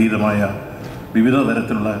അനുഗ്രഹീതമായ വിവിധ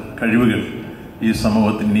തരത്തിലുള്ള കഴിവുകൾ ഈ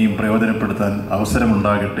സമൂഹത്തിന് ഇനിയും പ്രയോജനപ്പെടുത്താൻ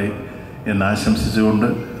അവസരമുണ്ടാകട്ടെ എന്ന് ആശംസിച്ചുകൊണ്ട്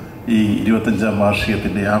ഈ 25ാം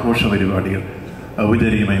വാർഷികത്തിൻ്റെ ആഘോഷ പരിപാടികൾ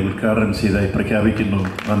ഔപചാരികമായി ഉദ്ഘാടനം ചെയ്തതായി പ്രഖ്യാപിക്കുന്നു.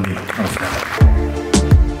 നന്ദി, നമസ്കാരം.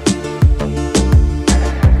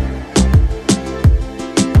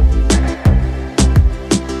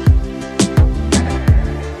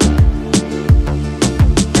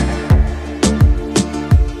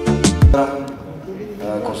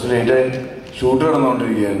 കുറച്ച് ലേറ്റായി ഷൂട്ട്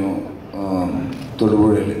നടന്നുകൊണ്ടിരിക്കുകയായിരുന്നു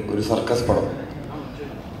തൊടുപുഴയിൽ ഒരു സർക്കസ് പടം.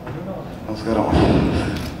 നമസ്കാരം.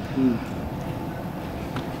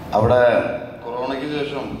 അവിടെ കൊറോണയ്ക്ക്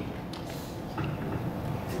ശേഷം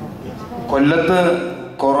കൊല്ലത്ത്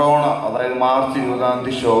കൊറോണ, അതായത് മാർച്ച് 20-ാം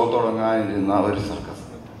തീയതി ഷോ തുടങ്ങാനിരുന്ന ഒരു സർക്കസ്.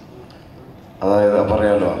 അതായത്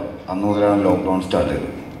പറയാമല്ലോ, അന്ന് മുതലാണ് ലോക്ക്ഡൗൺ സ്റ്റാർട്ട്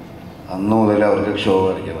ചെയ്തത്. അന്ന് മുതൽ അവർക്ക് ഷോ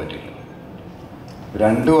കളിക്കാൻ പറ്റില്ല.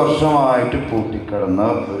 2 വർഷമായിട്ട് പൂട്ടിക്കിടന്ന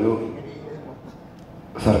ഒരു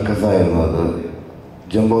സർക്കസ് ആയിരുന്നു അത്,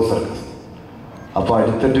 ജംബോ സർക്കസ്. അപ്പോൾ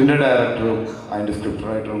അടിത്തട്ടിൻ്റെ ഡയറക്ടറും അതിൻ്റെ സ്ക്രിപ്റ്റ്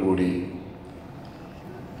റൈറ്ററും കൂടി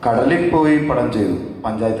കടലിൽ പോയി പടം ചെയ്തു.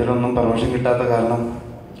 പഞ്ചായത്തിലൊന്നും പെർമിഷൻ കിട്ടാത്ത കാരണം,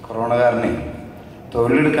 കൊറോണ കാരണേ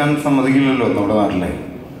തൊഴിലെടുക്കാൻ സമ്മതിക്കില്ലല്ലോ നമ്മുടെ നാട്ടിലെ.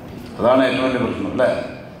 അതാണ് ഏറ്റവും വലിയ പ്രശ്നം അല്ലേ.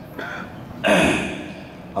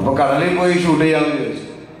 അപ്പോൾ കടലിൽ പോയി ഷൂട്ട് ചെയ്യാമെന്ന് വിചാരിച്ചു.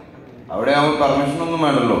 അവിടെ ആവുമ്പോൾ പെർമിഷനൊന്നും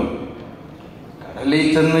വേണ്ടല്ലോ. കടലിൽ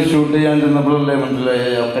ചെന്ന് ഷൂട്ട് ചെയ്യാൻ ചെന്നപ്പോഴല്ലേ മനസ്സിലായി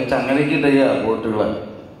ഒക്കെ ചങ്ങലയ്ക്ക് ഇടുക ബോട്ടുകളെ,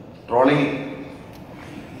 ട്രോളിങ്.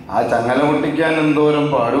 ആ ചങ്ങല പൊട്ടിക്കാൻ എന്തോരം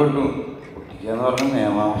പാടുപെട്ടു. പൊട്ടിക്കാന്ന്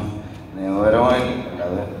പറഞ്ഞാൽ നിയമപരമായിട്ട്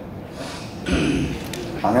അല്ലാതെ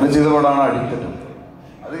അങ്ങനെ ചെയ്ത പടമാണ് അടിത്തട്ട്.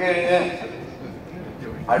 അത് കഴിഞ്ഞ്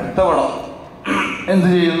അടുത്ത പടം എന്ത്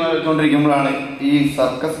ചെയ്യുന്ന വെച്ചുകൊണ്ടിരിക്കുമ്പോഴാണ് ഈ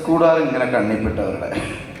സർക്കസ് കൂടാർ ഇങ്ങനെ കണ്ണിപ്പെട്ടവരുടെ.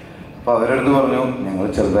 അപ്പോൾ അവരടുത്ത് പറഞ്ഞു, ഞങ്ങൾ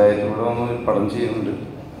ചെറുതായിട്ട് ഇവിടെ വന്ന് പടം ചെയ്യുന്നുണ്ട്,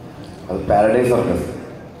 അത് പാരഡൈസ് സർക്കസ്.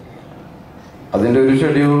 അതിൻ്റെ ഒരു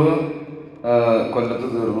ഷെഡ്യൂള് കൊല്ലത്ത്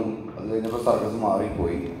തീർന്നു. അത് കഴിഞ്ഞപ്പോൾ സർക്കസ്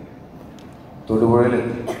മാറിപ്പോയി,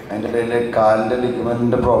 തൊടുപുഴയിലെത്തി. അതിൻ്റെ ഇടയിൽ കാലിൻ്റെ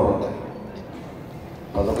ലിഗ്മെൻറ്റിൻ്റെ പ്രോബ്ലം ഉണ്ടായി.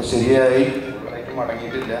 അതൊക്കെ ശരിയായി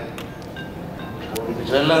മടങ്ങിയിട്ടില്ല.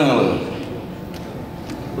 ഓടിപ്പിച്ചല്ല നിങ്ങൾ.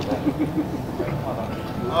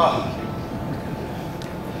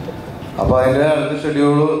 അപ്പോൾ അതിൻ്റെ അടുത്ത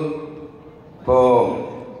ഷെഡ്യൂള് ഇപ്പോൾ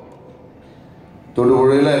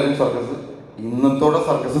തൊടുപുഴയിലായിരുന്നു സർക്കസ്. ഇന്നത്തോടെ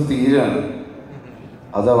സർക്കസ് തീരാണ്.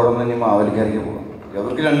 അത് അവിടെ നിന്ന് ഇനി മാവേലിക്കരയ്ക്ക് പോകാം.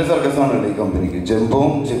 അവർക്ക് 2 സർക്കസാണ് ഈ കമ്പനിക്ക്,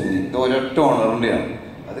 ജംബോവും ചെന്നി. ഇത് ഒരൊറ്റ ഓണറിൻ്റെയാണ്.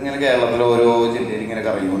 അതിങ്ങനെ കേരളത്തിലെ ഓരോ ജില്ലയിൽ ഇങ്ങനെ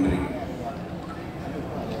കറങ്ങിക്കൊണ്ടിരിക്കും.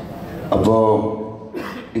 അപ്പോൾ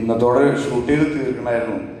ഇന്നത്തോടെ ഷൂട്ട് ചെയ്ത്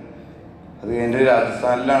തീർക്കണമായിരുന്നു. അത് കഴിഞ്ഞിട്ട്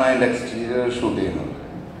രാജസ്ഥാനിലാണ് അതിൻ്റെ എക്സ്റ്റീരിയർ ഷൂട്ട് ചെയ്യുന്നത്.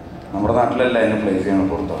 നമ്മുടെ നാട്ടിലല്ല അതിനെ പ്ലേസ് ചെയ്യണം,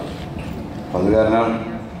 പുറത്താണ്. അപ്പം അത് കാരണം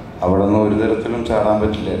അവിടെ നിന്ന് ഒരു തരത്തിലും ചാടാൻ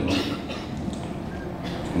പറ്റില്ലായിരുന്നു.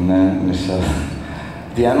 പിന്നെ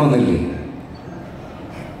ധ്യാൻ വന്നില്ലേ?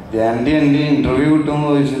 ധ്യാൻ്റെ എൻ്റെ ഇൻ്റർവ്യൂ കിട്ടുമെന്ന്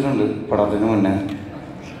ചോദിച്ചിട്ടുണ്ട് പടത്തിന് മുന്നേ.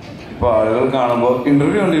 ഇപ്പോൾ ആളുകൾ കാണുമ്പോൾ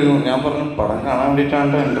ഇൻ്റർവ്യൂ കണ്ടിരുന്നു. ഞാൻ പറഞ്ഞു, പടം കാണാൻ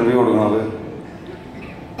വേണ്ടിയിട്ടാണ് ഇൻ്റർവ്യൂ കൊടുക്കുന്നത്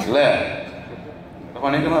അല്ലേ?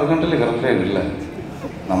 പണിയൊക്കെ നടക്കണ്ടല്ലേ കറക്റ്റായിട്ടില്ലേ?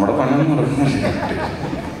 നമ്മുടെ പണിയൊന്നും നടക്കുന്നില്ല.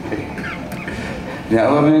 ഞാൻ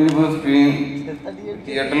പറഞ്ഞു, ഇനിയിപ്പോൾ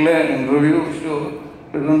തിയേറ്ററിലെ ഇൻ്റർവ്യൂ ഷോ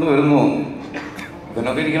ഇടുന്നത് വരുന്നു.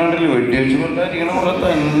 ഇവനൊക്കെ ഇരിക്കണുണ്ടല്ലോ, വെട്ടിയടിച്ചു പോലെ ഇരിക്കണ പോലെ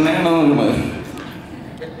തന്നെയാണ് നോക്കുന്നത്.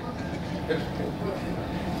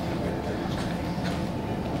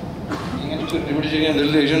 ഇങ്ങനെ ചുറ്റി പിടിച്ചിരിക്കാൻ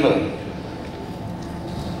എന്തെങ്കിലും ദേഷ്യം ഉണ്ടോ?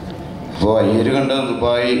 അപ്പോൾ അയ്യർ കണ്ട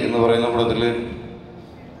ദുബായ് എന്ന് പറയുന്ന പടത്തിൽ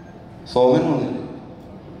സോമൻ വന്നില്ല,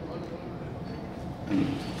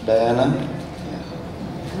 ഡയാന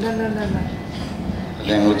അല്ല,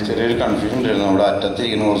 ഞങ്ങൾക്ക് ചെറിയൊരു കൺഫ്യൂഷൻ ഉണ്ടായിരുന്നു നമ്മുടെ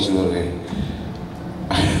അറ്റത്തിരിക്കുന്ന കുറച്ച് പേർക്ക്.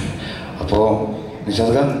 അപ്പോൾ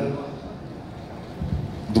നിഷാദ്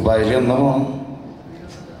ദുബായിൽ എന്നാ പോകണം?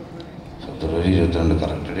 ഫെബ്രുവരി 22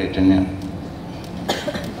 കറക്റ്റ് ഡേറ്റ് തന്നെയാണ്.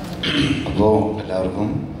 അപ്പോൾ എല്ലാവർക്കും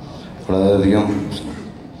വളരെയധികം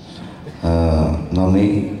നന്ദി.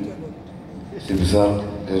 Sibi sir,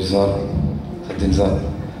 Gauri sir, Sathyan sir.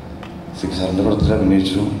 Sibi സാറിൻ്റെ പടത്തിൽ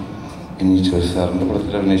അഭിനയിച്ചു, ഇനി ജോഷി സാറിൻ്റെ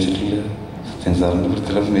പടത്തിൽ അഭിനയിച്ചിട്ടില്ല, സത്യൻ സാറിൻ്റെ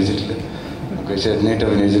പടത്തിൽ അഭിനയിച്ചിട്ടില്ല, മുകേഷ് ചേട്ടനായിട്ട്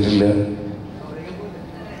അഭിനയിച്ചിട്ടില്ല.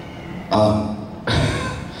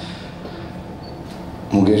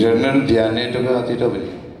 മുകേഷ് ചേട്ടനാണ് ധ്യാനായിട്ടൊക്കെ ആദ്യമായിട്ട്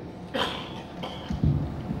അഭിനയിക്കും.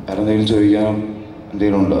 വേറെ എന്തെങ്കിലും ചോദിക്കാൻ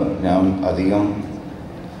എന്തെങ്കിലും ഉണ്ടോ? ഞാൻ അധികം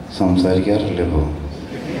സംസാരിക്കാറില്ല ഇപ്പോൾ.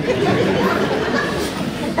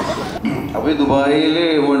 അപ്പോൾ ഈ ദുബായിൽ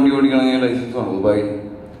വണ്ടി ഓടിക്കണമെങ്കിൽ ലൈസൻസ് വേണം. ദുബായ്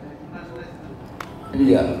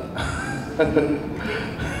ഇല്ല,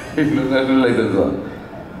 ഇന്റർനാഷണൽ ലൈസൻസ് വേണം.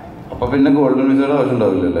 അപ്പം പിന്നെ ഗോൾഡൻ വിസയുടെ ആവശ്യം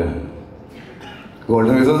ഉണ്ടാവില്ലല്ലേ?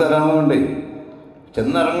 Golden visa തരാമെന്നുണ്ടേ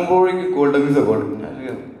ചെന്നിറങ്ങുമ്പോഴേക്കും golden visa.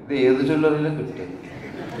 ഇത് ഏത് ചൊല്ലറിയില്ല കിട്ടുക,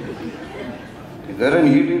 ഇതുവരെ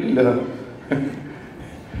എനിക്ക് കിട്ടിയിട്ടില്ല.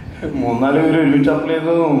 3-4 പേര് ഒരുമിച്ച് അപ്ലൈ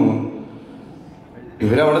ചെയ്തത് തോന്നുന്നു.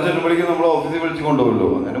 ഇവരവിടെ ചെല്ലുമ്പോഴേക്കും നമ്മൾ ഓഫീസിൽ വിളിച്ച് കൊണ്ടുപോകല്ലോ.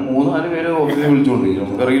 അങ്ങനെ 3-4 പേര് ഓഫീസിൽ വിളിച്ചുകൊണ്ടിരിക്കും.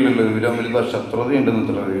 നമുക്കറിയില്ലല്ലോ ഇവർ തമ്മിൽ ശത്രുതയുണ്ടെന്ന്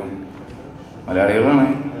ഇത്രയധികം. മലയാളികളാണ്.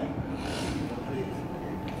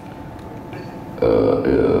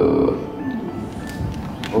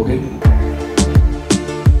 ഓക്കെ.